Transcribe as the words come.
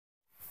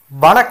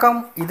வணக்கம்.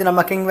 இது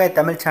நம்ம கிங்வே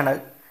தமிழ் சேனல்.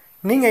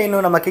 நீங்கள்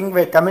இன்னும் நம்ம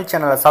கிங்வே தமிழ்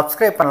சேனலை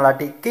சப்ஸ்கிரைப்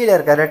பண்ணலாட்டி கீழே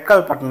இருக்க ரெட்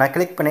கலர் பட்டனை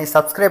கிளிக் பண்ணி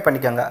சப்ஸ்கிரைப்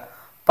பண்ணிக்கோங்க.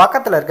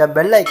 பக்கத்தில் இருக்க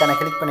பெல் ஐக்கானை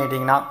கிளிக்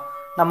பண்ணிட்டீங்கன்னா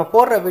நம்ம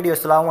போடுற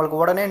வீடியோஸ்லாம்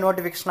உங்களுக்கு உடனே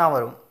நோட்டிஃபிகேஷனாக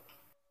வரும்.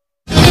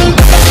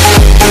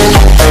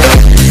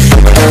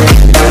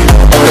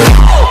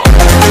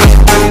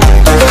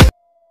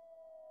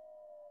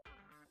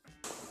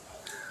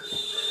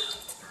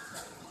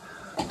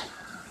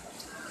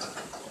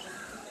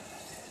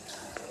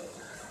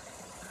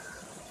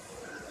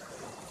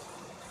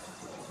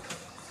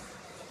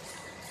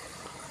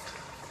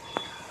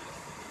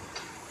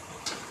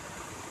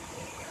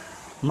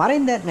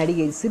 மறைந்த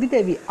நடிகை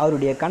ஸ்ரீதேவி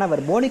அவருடைய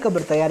கணவர் போனி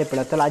கபூர்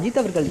தயாரிப்பில் தல அஜித்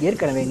அவர்கள்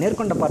ஏற்கனவே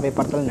நேர்கொண்ட பார்வை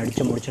படத்தில்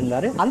நடித்து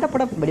முடிச்சிருந்தாரு. அந்த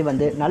படம்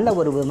வெளிவந்து நல்ல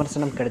ஒரு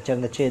விமர்சனம்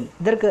கிடைச்சிருந்துச்சு.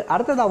 இதற்கு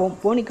அடுத்ததாகவும்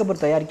போனி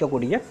கபூர்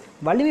தயாரிக்கக்கூடிய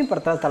வலிமை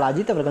படத்தில் தல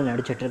அஜித் அவர்கள்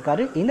நடிச்சிட்டு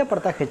இருக்காரு. இந்த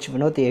படத்தை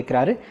H.Vinoth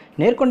இயக்கிறாரு.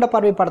 நேர்கொண்ட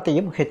பார்வை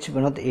படத்தையும்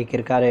H.Vinoth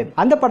இயக்கியிருக்காரு.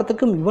 அந்த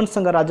படத்துக்கும் யுவன்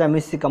சங்கர் ராஜா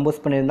மியூசிக்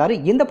கம்போஸ் பண்ணியிருந்தாரு.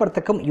 இந்த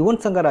படத்துக்கும்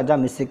யுவன் சங்கர் ராஜா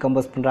மியூசிக்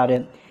கம்போஸ் பண்றாரு.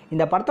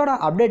 இந்த படத்தோட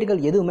அப்டேட்டுகள்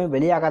எதுவுமே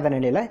வெளியாகாத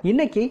நிலையில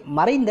இன்னைக்கு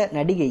மறைந்த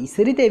நடிகை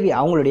ஸ்ரீதேவி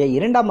அவங்களுடைய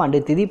 2ஆம் ஆண்டு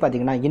திதி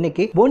பார்த்தீங்கன்னா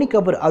இன்னைக்கு போனி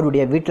கபூர்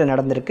அவருடைய வீட்டில்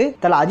நடந்திருக்கு.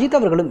 தல அஜித்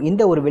அவர்களும்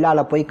இந்த ஒரு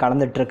விழாவில் போய்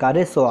கலந்துட்டு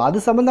இருக்காரு. ஸோ அது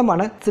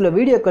சம்பந்தமான சில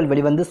வீடியோக்கள்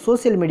வெளிவந்து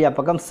சோசியல் மீடியா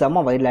பக்கம்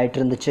செம்ம வைரல்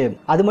ஆயிட்டு இருந்துச்சு.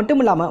 அது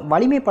மட்டும் இல்லாமல்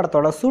வலிமை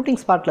படத்தோட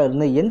ஷூட்டிங் ஸ்பாட்ல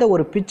இருந்து எந்த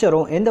ஒரு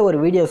பிக்சரும் எந்த ஒரு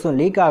வீடியோஸும்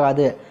லீக்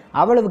ஆகாது,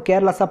 அவ்வளவு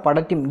கேர்லெஸ்ஸாக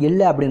படத்தையும்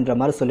இல்லை அப்படின்ற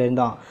மாதிரி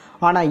சொல்லியிருந்தோம்.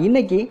 ஆனால்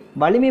இன்னைக்கு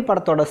வலிமை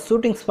படத்தோட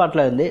ஷூட்டிங்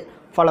ஸ்பாட்ல இருந்து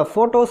பல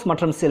ஃபோட்டோஸ்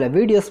மற்றும் சில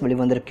வீடியோஸ்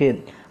வெளிவந்திருக்கு.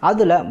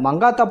 அதில்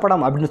மங்காத்தா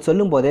படம் அப்படின்னு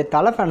சொல்லும் போதே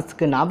தலை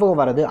ஃபேன்ஸுக்கு ஞாபகம்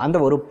வர்றது அந்த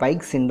ஒரு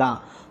பைக் சீன் தான்.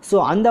 ஸோ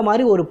அந்த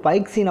மாதிரி ஒரு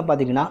பைக் சீனை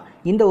பார்த்தீங்கன்னா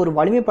இந்த ஒரு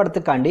வலிமை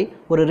படத்துக்காண்டி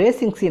ஒரு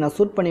ரேசிங் சீனை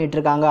ஷூட் பண்ணிட்டு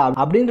இருக்காங்க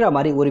அப்படின்ற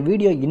மாதிரி ஒரு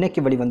வீடியோ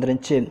இன்னைக்கு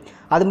வெளிவந்துருந்துச்சு.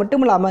 அது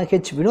மட்டும் இல்லாமல்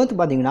H.Vinoth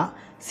பார்த்தீங்கன்னா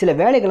சில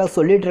வேலைகளை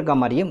சொல்லிட்டு இருக்க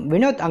மாதிரியும்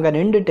வினோத் அங்கே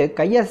நின்றுட்டு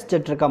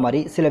கையசிச்சிட்டு இருக்க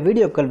மாதிரி சில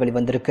வீடியோக்கள்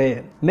வெளிவந்திருக்கு.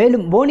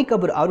 மேலும் போனி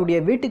கபூர் அவருடைய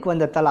வீட்டுக்கு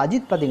வந்த தல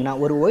அஜித் பார்த்தீங்கன்னா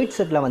ஒரு ஒயிட்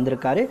ஷர்ட்டில்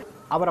வந்திருக்காரு.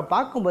 அவரை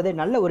பார்க்கும்போதே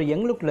நல்ல ஒரு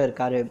யங் லுக்கில்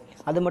இருக்காரு.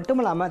 அது மட்டும்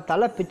இல்லாமல்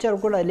தலை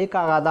பிக்சர் கூட லீக்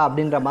ஆகாதா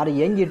அப்படின்ற மாதிரி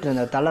ஏங்கிட்டு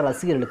இருந்த தலை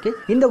ரசிகர்களுக்கு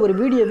இந்த ஒரு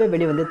வீடியோவே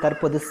வெளிவந்து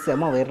தற்போது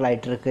செம வைரல்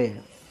ஆகிட்டு இருக்கு.